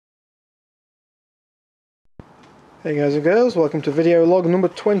Hey guys and girls, welcome to video log number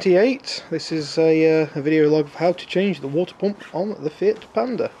 28. This is a video log of how to change the water pump on the Fiat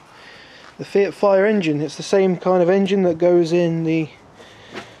Panda. The Fiat Fire engine, it's the same kind of engine that goes in the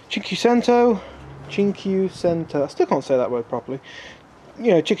Cinquecento, I still can't say that word properly,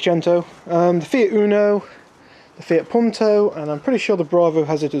 Cinquecento, the Fiat Uno, the Fiat Punto, and I'm pretty sure the Bravo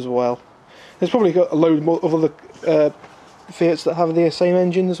has it as well. There's probably got a load more of other Fiats that have the same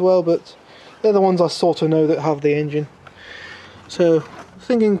engine as well, but they're the ones I sort of know that have the engine. So the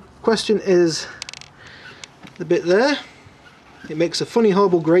thing in question is the bit there. It makes a funny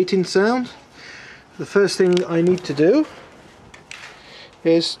horrible grating sound. The first thing I need to do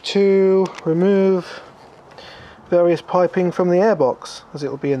is to remove various piping from the airbox, as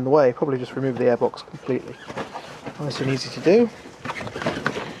it will be in the way. Probably just remove the airbox completely. Nice and easy to do.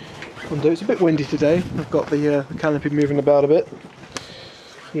 Undo. It's a bit windy today. I've got the canopy moving about a bit.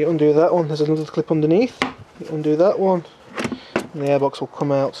 You undo that one, there's another clip underneath, you undo that one, and the airbox will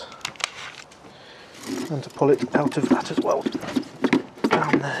come out. And to pull it out of that as well,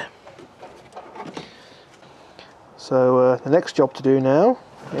 down there. So the next job to do now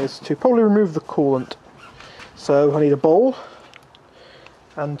is to probably remove the coolant. So I need a bowl,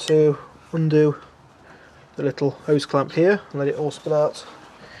 and to undo the little hose clamp here, and let it all spill out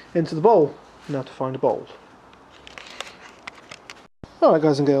into the bowl. Now to find a bowl. Alright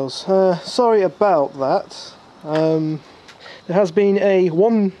guys and girls, sorry about that. There has been a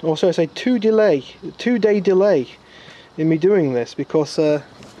 2-day delay in me doing this because I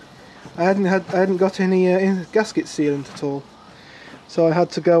hadn't got any gasket sealant at all. So I had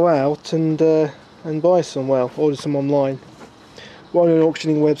to go out and buy some, order some online. One on an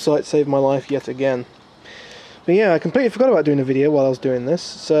auctioning website saved my life yet again. But yeah, I completely forgot about doing a video while I was doing this.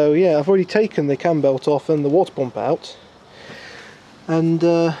 So yeah, I've already taken the cam belt off and the water pump out. And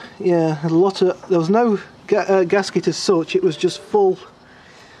yeah, there was no gasket as such. It was just full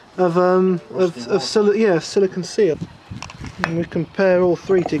of silicon seal. And we compare all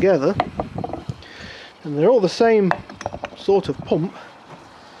three together, and they're all the same sort of pump.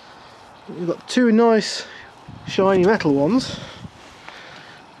 We've got two nice shiny metal ones,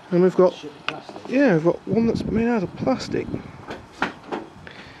 and we've got one that's made out of plastic.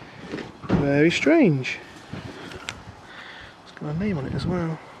 Very strange. Got a name on it as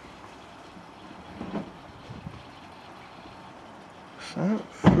well. What's that?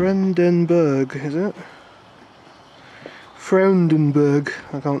 Frendenberg, is it? Fraudenberg.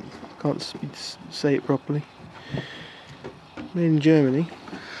 I can't say it properly. Made in Germany.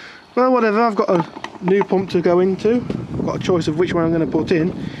 Well, whatever. I've got a new pump to go into. I've got a choice of which one I'm going to put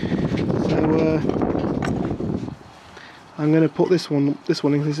in. So I'm going to put this one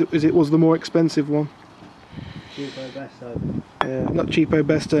in, as it was the more expensive one. Cheapo Besto. Yeah, not Cheapo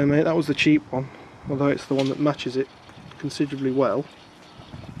Besto, mate, that was the cheap one, although it's the one that matches it considerably well.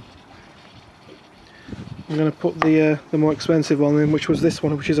 I'm going to put the more expensive one in, which was this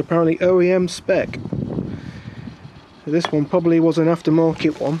one, which is apparently OEM spec. So this one probably was an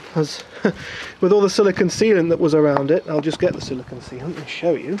aftermarket one, as with all the silicon sealant that was around it. I'll just get the silicon sealant and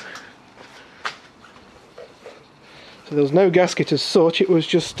show you. So there was no gasket as such, it was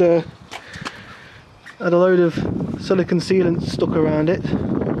just had a load of silicon sealant stuck around it,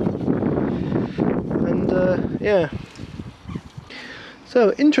 and yeah,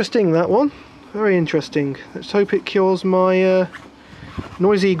 so interesting, that one, very interesting. Let's hope it cures my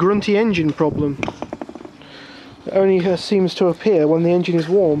noisy grunty engine problem. It only seems to appear when the engine is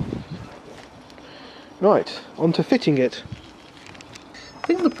warm. Right, on to fitting it. I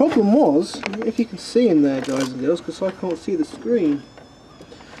think the problem was, if you can see in there guys and girls, because I can't see the screen,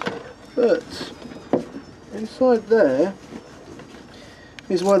 but inside there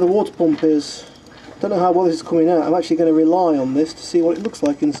is where the water pump is. Don't know how well this is coming out. I'm actually going to rely on this to see what it looks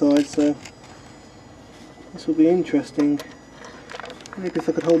like inside, so this will be interesting. Maybe if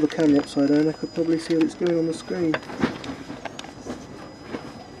I could hold the camera upside down I could probably see what it's doing on the screen.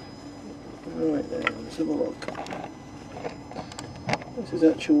 Right there, let's have a look. This is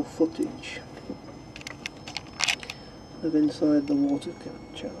actual footage of inside the water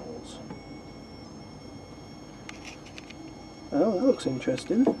channels. Oh, that looks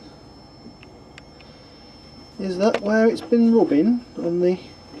interesting. Is that where it's been rubbing on the...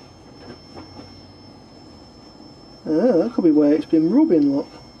 Oh, that could be where it's been rubbing, look.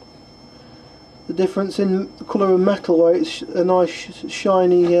 The difference in the colour of metal, where it's a nice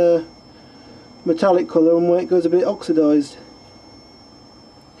shiny metallic colour, and where it goes a bit oxidised.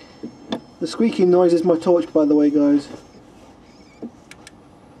 The squeaking noise is my torch, by the way, guys.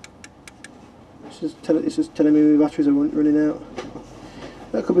 It's just telling me my batteries are running out.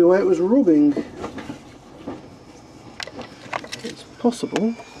 That could be where it was rubbing.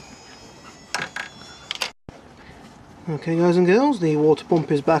 possible. Okay guys and girls, the water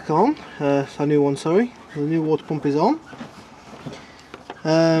pump is back on. A new one, sorry. The new water pump is on.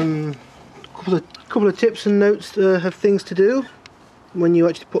 Couple of tips and notes of things to do when you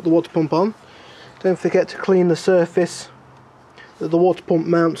actually put the water pump on. Don't forget to clean the surface that the water pump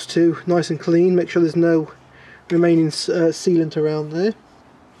mounts to nice and clean. Make sure there's no remaining sealant around there.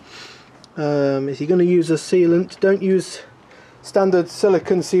 If you're going to use a sealant, don't use standard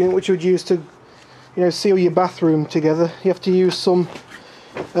silicone sealant which you would use to seal your bathroom together. You have to use some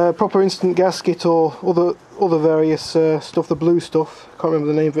proper instant gasket or other various stuff, the blue stuff. I can't remember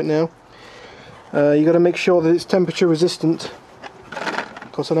the name of it now. You got to make sure that it's temperature resistant,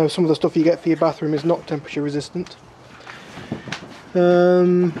 because I know some of the stuff you get for your bathroom is not temperature resistant.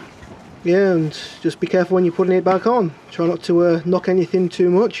 Yeah, and just be careful when you're putting it back on. Try not to knock anything too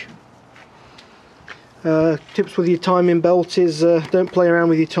much. Tips with your timing belt is don't play around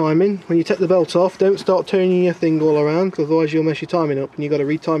with your timing. When you take the belt off, don't start turning your thing all around, because otherwise you'll mess your timing up and you've got to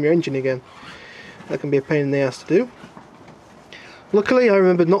retime your engine again. That can be a pain in the ass to do. Luckily I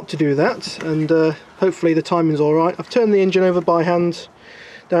remembered not to do that, and hopefully the timing's alright. I've turned the engine over by hand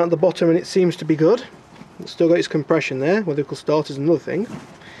down at the bottom and it seems to be good. It's still got its compression there. Whether it will start is another thing.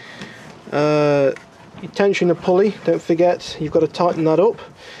 Your tension of pulley, don't forget you've got to tighten that up.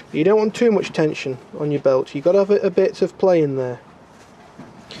 But you don't want too much tension on your belt. You've got to have a bit of play in there.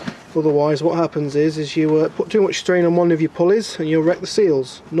 Otherwise what happens is you put too much strain on one of your pulleys and you'll wreck the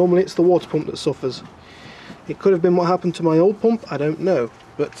seals. Normally it's the water pump that suffers. It could have been what happened to my old pump, I don't know.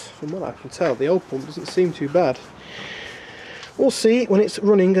 But from what I can tell, the old pump doesn't seem too bad. We'll see when it's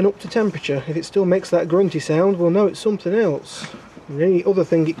running and up to temperature. If it still makes that grunty sound, we'll know it's something else. And the only other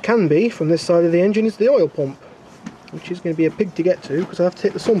thing it can be from this side of the engine is the oil pump, which is going to be a pig to get to because I have to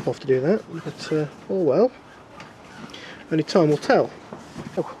take the sump off to do that. But oh well, only time will tell.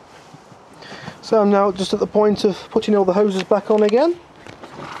 Oh. So I'm now just at the point of putting all the hoses back on again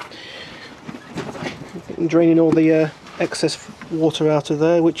and draining all the excess water out of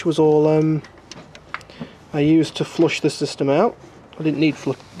there, which was all I used to flush the system out. I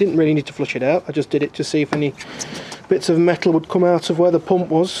didn't really need to flush it out. I just did it to see if any bits of metal would come out of where the pump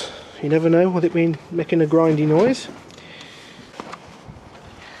was. You never know, with it being making a grindy noise.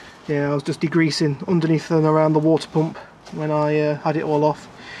 Yeah, I was just degreasing underneath and around the water pump when I had it all off.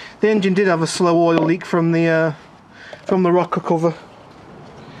 The engine did have a slow oil leak from the rocker cover,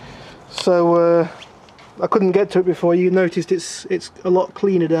 so I couldn't get to it before. You noticed it's a lot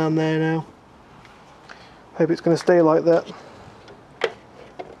cleaner down there now. Hope it's going to stay like that.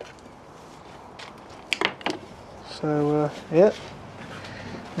 So yeah,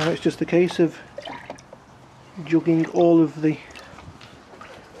 now it's just a case of jugging all of the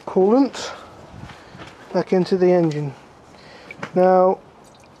coolant back into the engine. Now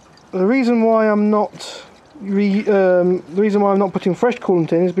the reason why I'm not putting fresh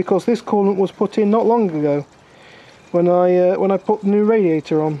coolant in is because this coolant was put in not long ago when I put the new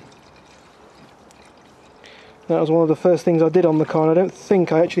radiator on. That was one of the first things I did on the car, and I don't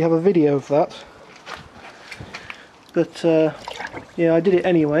think I actually have a video of that. But yeah, I did it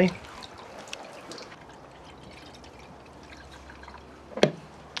anyway.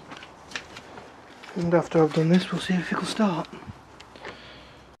 And after I've done this, we'll see if it'll start.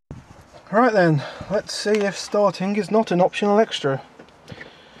 Right then, let's see if starting is not an optional extra.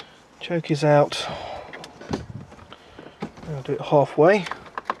 Choke is out. I'll do it halfway.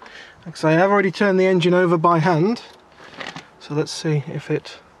 Like I say, I've already turned the engine over by hand, so let's see if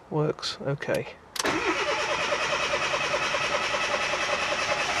it works okay.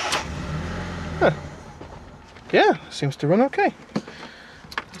 Huh. Yeah, seems to run okay.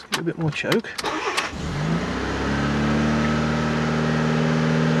 Let's get a bit more choke.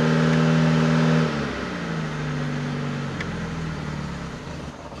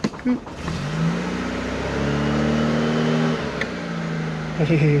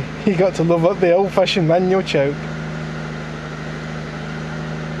 You got to love up the old-fashioned manual choke.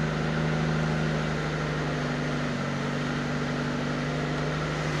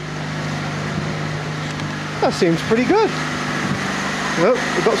 That seems pretty good. Well,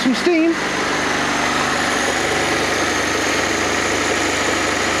 we've got some steam.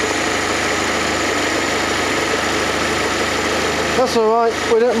 That's alright,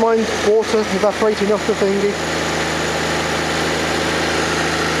 we don't mind water evaporating off the thingy.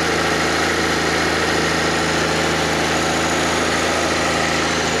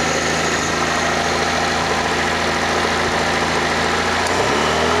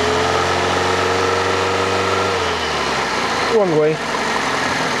 Wrong way.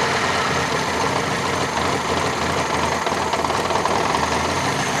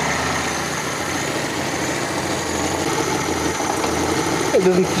 It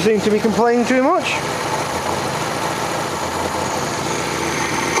doesn't seem to be complaining too much.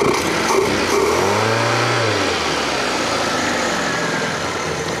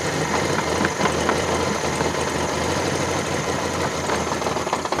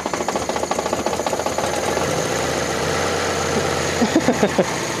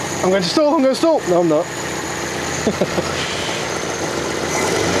 I'm going to stall, I'm going to stall. No, I'm not.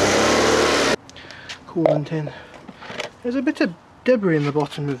 Coolant in. There's a bit of debris in the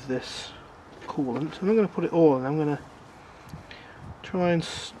bottom of this coolant. I'm not going to put it all in. I'm going to try and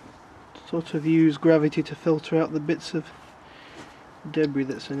sort of use gravity to filter out the bits of debris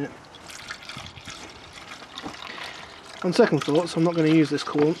that's in it. On second thoughts, I'm not going to use this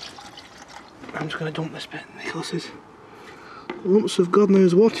coolant. I'm just going to dump this bit because there's lumps of God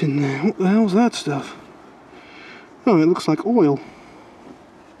knows what in there. What the hell's that stuff? Oh, it looks like oil.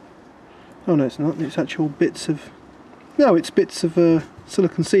 Oh no, it's not. It's actual bits of... No, it's bits of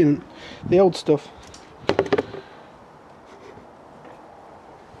silicon sealant. The old stuff.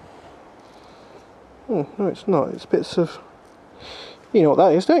 Oh, no it's not. It's bits of... You know what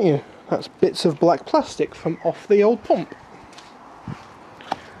that is, don't you? That's bits of black plastic from off the old pump.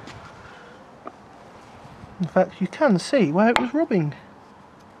 In fact, you can see where it was rubbing.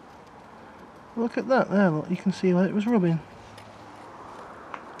 Look at that there, look, you can see where it was rubbing.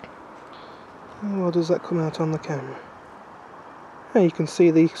 How well does that come out on the camera? There you can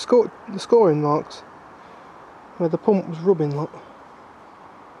see the scoring marks where the pump was rubbing, look.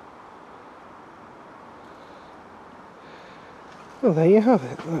 Well, there you have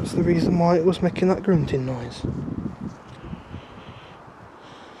it. That's the reason why it was making that grunting noise.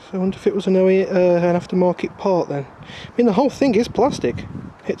 I wonder if it was an aftermarket part then. I mean, the whole thing is plastic.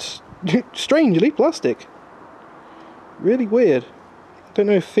 It's strangely plastic. Really weird. I don't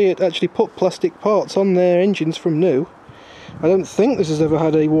know if Fiat actually put plastic parts on their engines from new. I don't think this has ever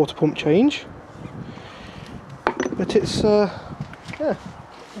had a water pump change. But it's, yeah,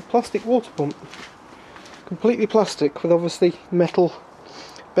 a plastic water pump. Completely plastic with obviously metal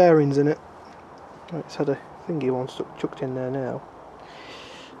bearings in it. Oh, it's had a thingy one chucked in there now.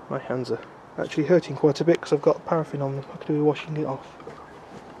 My hands are actually hurting quite a bit because I've got paraffin on them. I could be washing it off.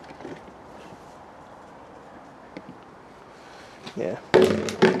 Yeah. I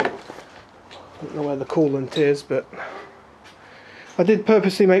don't know where the coolant is, but I did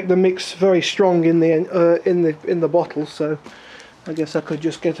purposely make the mix very strong in the bottle, so I guess I could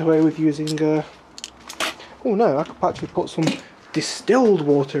just get away with using. Oh no, I could actually put some distilled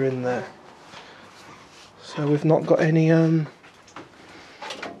water in there. So we've not got any.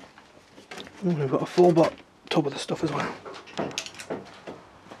 We've got a full tub of the stuff as well.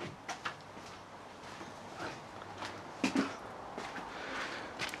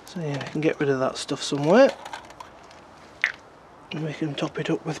 So yeah, we can get rid of that stuff somewhere. And we can top it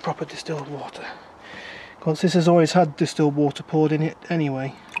up with proper distilled water. Because this has always had distilled water poured in it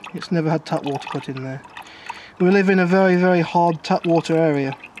anyway. It's never had tap water put in there. We live in a very, very hard tap water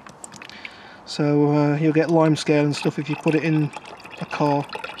area. So you'll get lime scale and stuff if you put it in a car.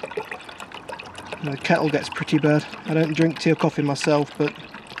 The kettle gets pretty bad. I don't drink tea or coffee myself, but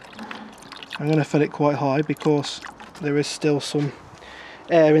I'm going to fill it quite high because there is still some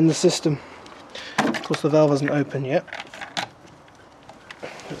air in the system. Of course the valve hasn't opened yet.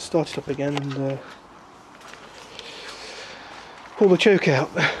 Let's start it up again and pull the choke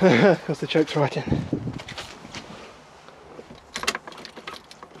out because the choke's right in.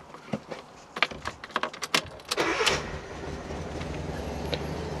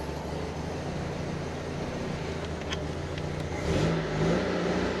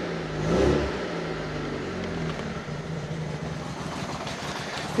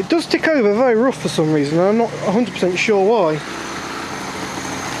 It does tick over very rough for some reason, and I'm not 100% sure why.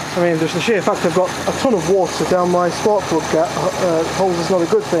 I mean, just the sheer fact I've got a ton of water down my spark plug holes is not a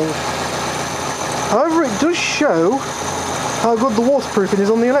good thing. However, it does show how good the waterproofing is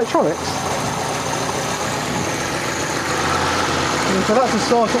on the electronics. And for that to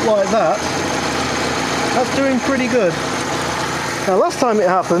start up like that, that's doing pretty good. Now, last time it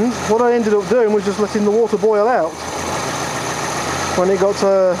happened, what I ended up doing was just letting the water boil out when it got,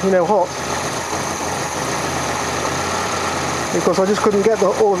 you know, hot. Because I just couldn't get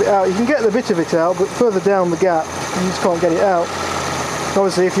all of it out. You can get the bit of it out, but further down the gap, you just can't get it out.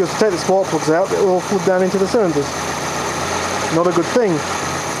 Obviously, if you were to take the spark plugs out, it will all flood down into the cylinders. Not a good thing.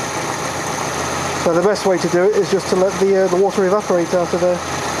 So the best way to do it is just to let the water evaporate out of there.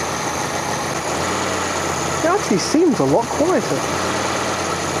 It actually seems a lot quieter.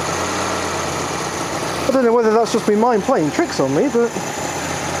 I don't know whether that's just my mind playing tricks on me, but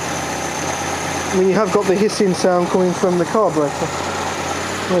I mean, you have got the hissing sound coming from the carburetor.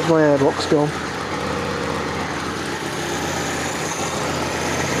 Where's my airbox gone?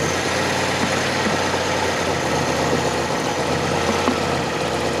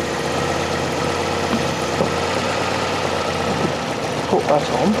 Put that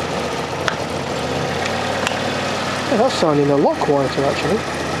on. Yeah, that's sounding a lot quieter actually.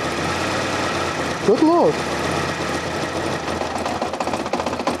 Good lord.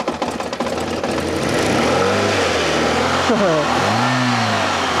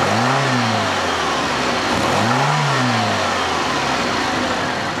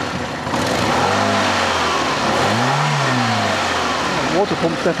 Water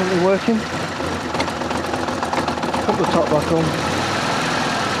pump's definitely working. Put the top back on.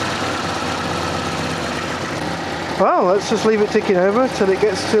 Well, let's just leave it ticking over till it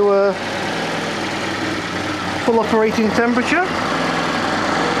gets to full operating temperature.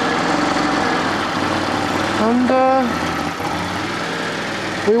 And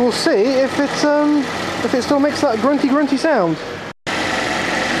we will see if it still makes that grunty sound.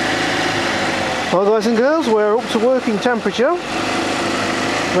 Well, guys and girls, we're up to working temperature.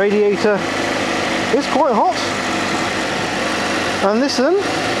 Radiator is quite hot, and listen,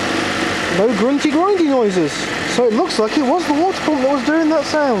 no grunty grindy noises, so it looks like it was the water pump that was doing that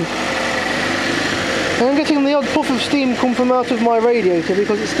sound. And I'm getting the odd puff of steam come from out of my radiator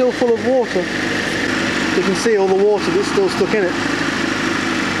because it's still full of water. You can see all the water that's still stuck in it.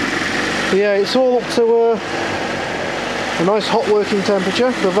 But yeah, it's all up to a nice hot working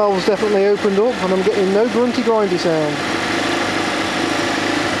temperature. The valve's definitely opened up and I'm getting no grunty grindy sound.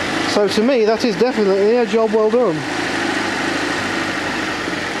 So to me, that is definitely a job well done.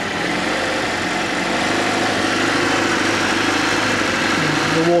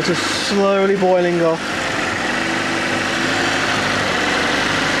 The water's slowly boiling off.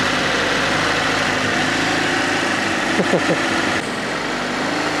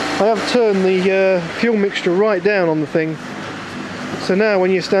 I have turned the fuel mixture right down on the thing. So now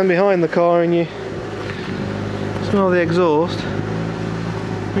when you stand behind the car and you smell the exhaust,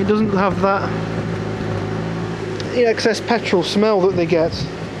 it doesn't have that excess petrol smell that they get.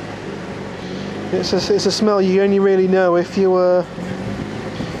 It's a smell you only really know if you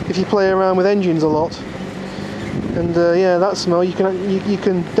play around with engines a lot. And yeah, that smell you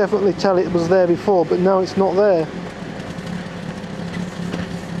can definitely tell it was there before, but now it's not there.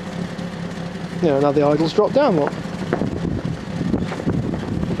 Yeah, now the idle's dropped down. What?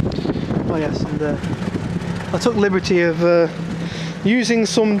 Oh yes, and I took liberty of using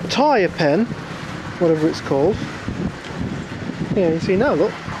some tyre pen, whatever it's called. Yeah, you see now,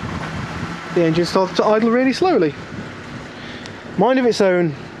 look. The engine started to idle really slowly. Mind of its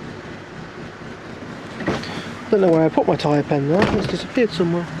own. Don't know where I put my tyre pen now, it's disappeared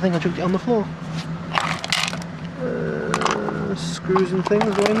somewhere. I think I chucked it on the floor. Screws and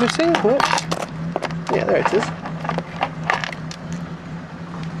things going missing, but yeah, there it is.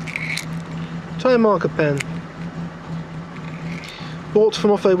 Tyre marker pen. Bought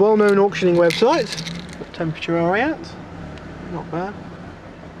from off a well-known auctioning website. What temperature are we at? Not bad.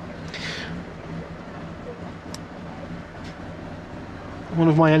 One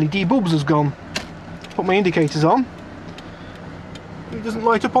of my LED bulbs has gone. Put my indicators on. It doesn't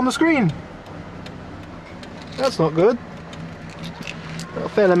light up on the screen. That's not good. Got a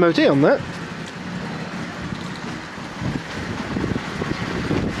fair MOT on that.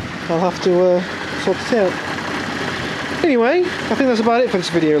 I'll have to sort it out. Anyway, I think that's about it for this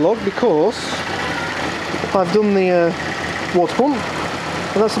video log, because I've done the water pump,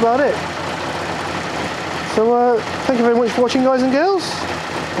 and that's about it. So thank you very much for watching, guys and girls,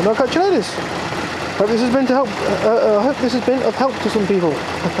 and I'll catch you later. Hope this has been to help. I hope this has been of help to some people.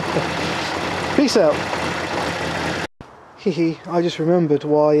 Peace out. Hehe, I just remembered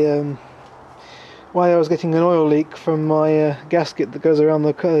why I was getting an oil leak from my gasket that goes around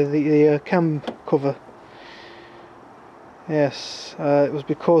the cam cover. Yes, it was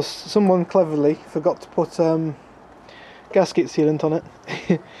because someone cleverly forgot to put gasket sealant on it.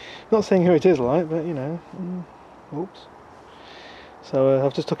 Not saying who it is, like, but you know, oops. So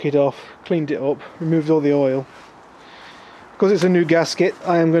I've just took it off, cleaned it up, removed all the oil. Because it's a new gasket,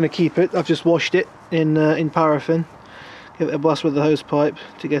 I am going to keep it. I've just washed it in paraffin. Give it a blast with the hose pipe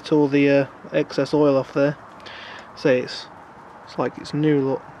to get all the excess oil off there. See, it's like it's new.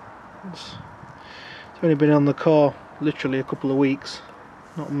 Look, it's only been on the car literally a couple of weeks,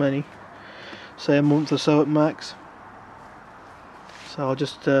 not many. Say a month or so at max. So I'll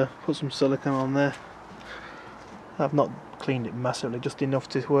just put some silicone on there. I've not cleaned it massively, just enough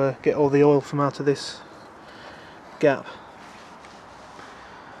to get all the oil from out of this gap.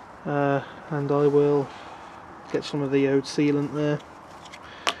 And I will get some of the old sealant there,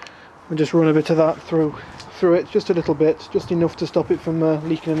 and just run a bit of that through it, just a little bit, just enough to stop it from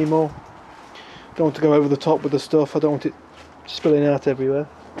leaking anymore. Don't want to go over the top with the stuff. I don't want it spilling out everywhere.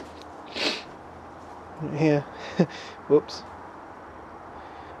 Here, whoops.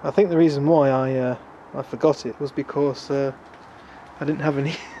 I think the reason why I forgot it was because I didn't have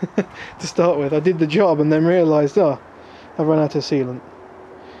any to start with. I did the job and then realised, oh, I've run out of sealant.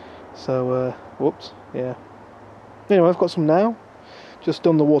 So, whoops, yeah. Anyway, I've got some now. Just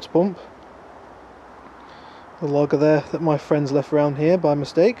done the water pump. The lager there that my friends left around here by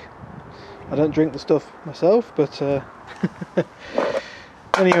mistake. I don't drink the stuff myself, but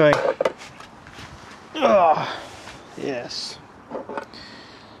anyway. Yes.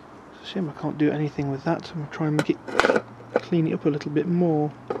 It's a shame I can't do anything with that. I'm going to try and make it, clean it up a little bit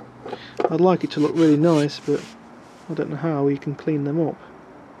more. I'd like it to look really nice, but I don't know how you can clean them up.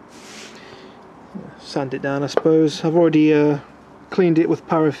 Sand it down, I suppose. I've already cleaned it with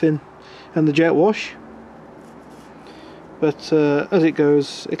paraffin and the jet wash, but as it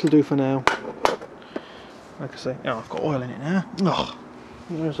goes, it'll do for now. Like I say, oh, I've got oil in it now. Oh,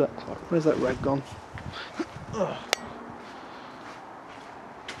 where's that rag gone?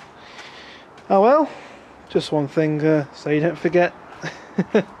 Oh well, just one thing, so you don't forget.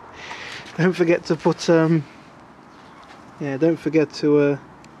 Don't forget to put yeah, don't forget to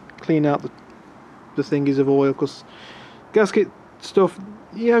clean out the thingies of oil, because gasket stuff,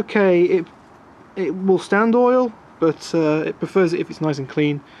 yeah, okay, it will stand oil, but it prefers it if it's nice and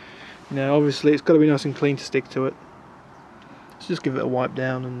clean. You know, obviously it's got to be nice and clean to stick to it. So just give it a wipe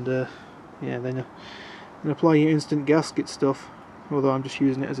down, and yeah, then apply your instant gasket stuff, although I'm just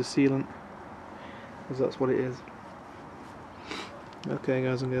using it as a sealant, because that's what it is. Okay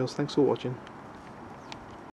guys and girls, thanks for watching.